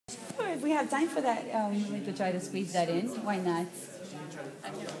if we have time for that, we could try to squeeze that in. Why not?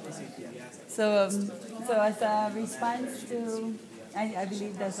 So, so as a response to, I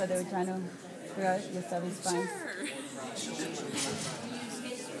believe that's what they were trying to figure out, just a response.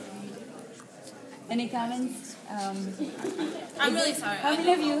 Any comments? I'm really sorry. How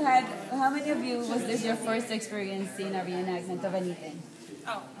many of you, was this your first experience seeing a reenactment of anything?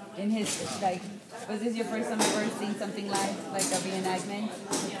 Oh. In history, like, was this your first time ever seeing something live, like a reenactment?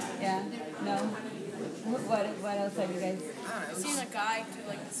 Yeah? No? What else have you guys? I've seen a guy do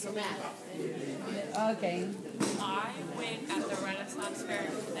like the salute. Okay. I went at the Renaissance Fair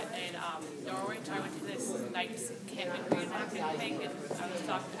in Norway. So I went to this knights camping reenactment thing, and I was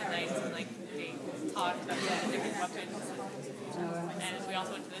talking to the knights, and like they talked about the different weapons. And we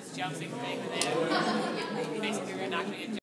also went to this jousting thing, and they basically reenacting it.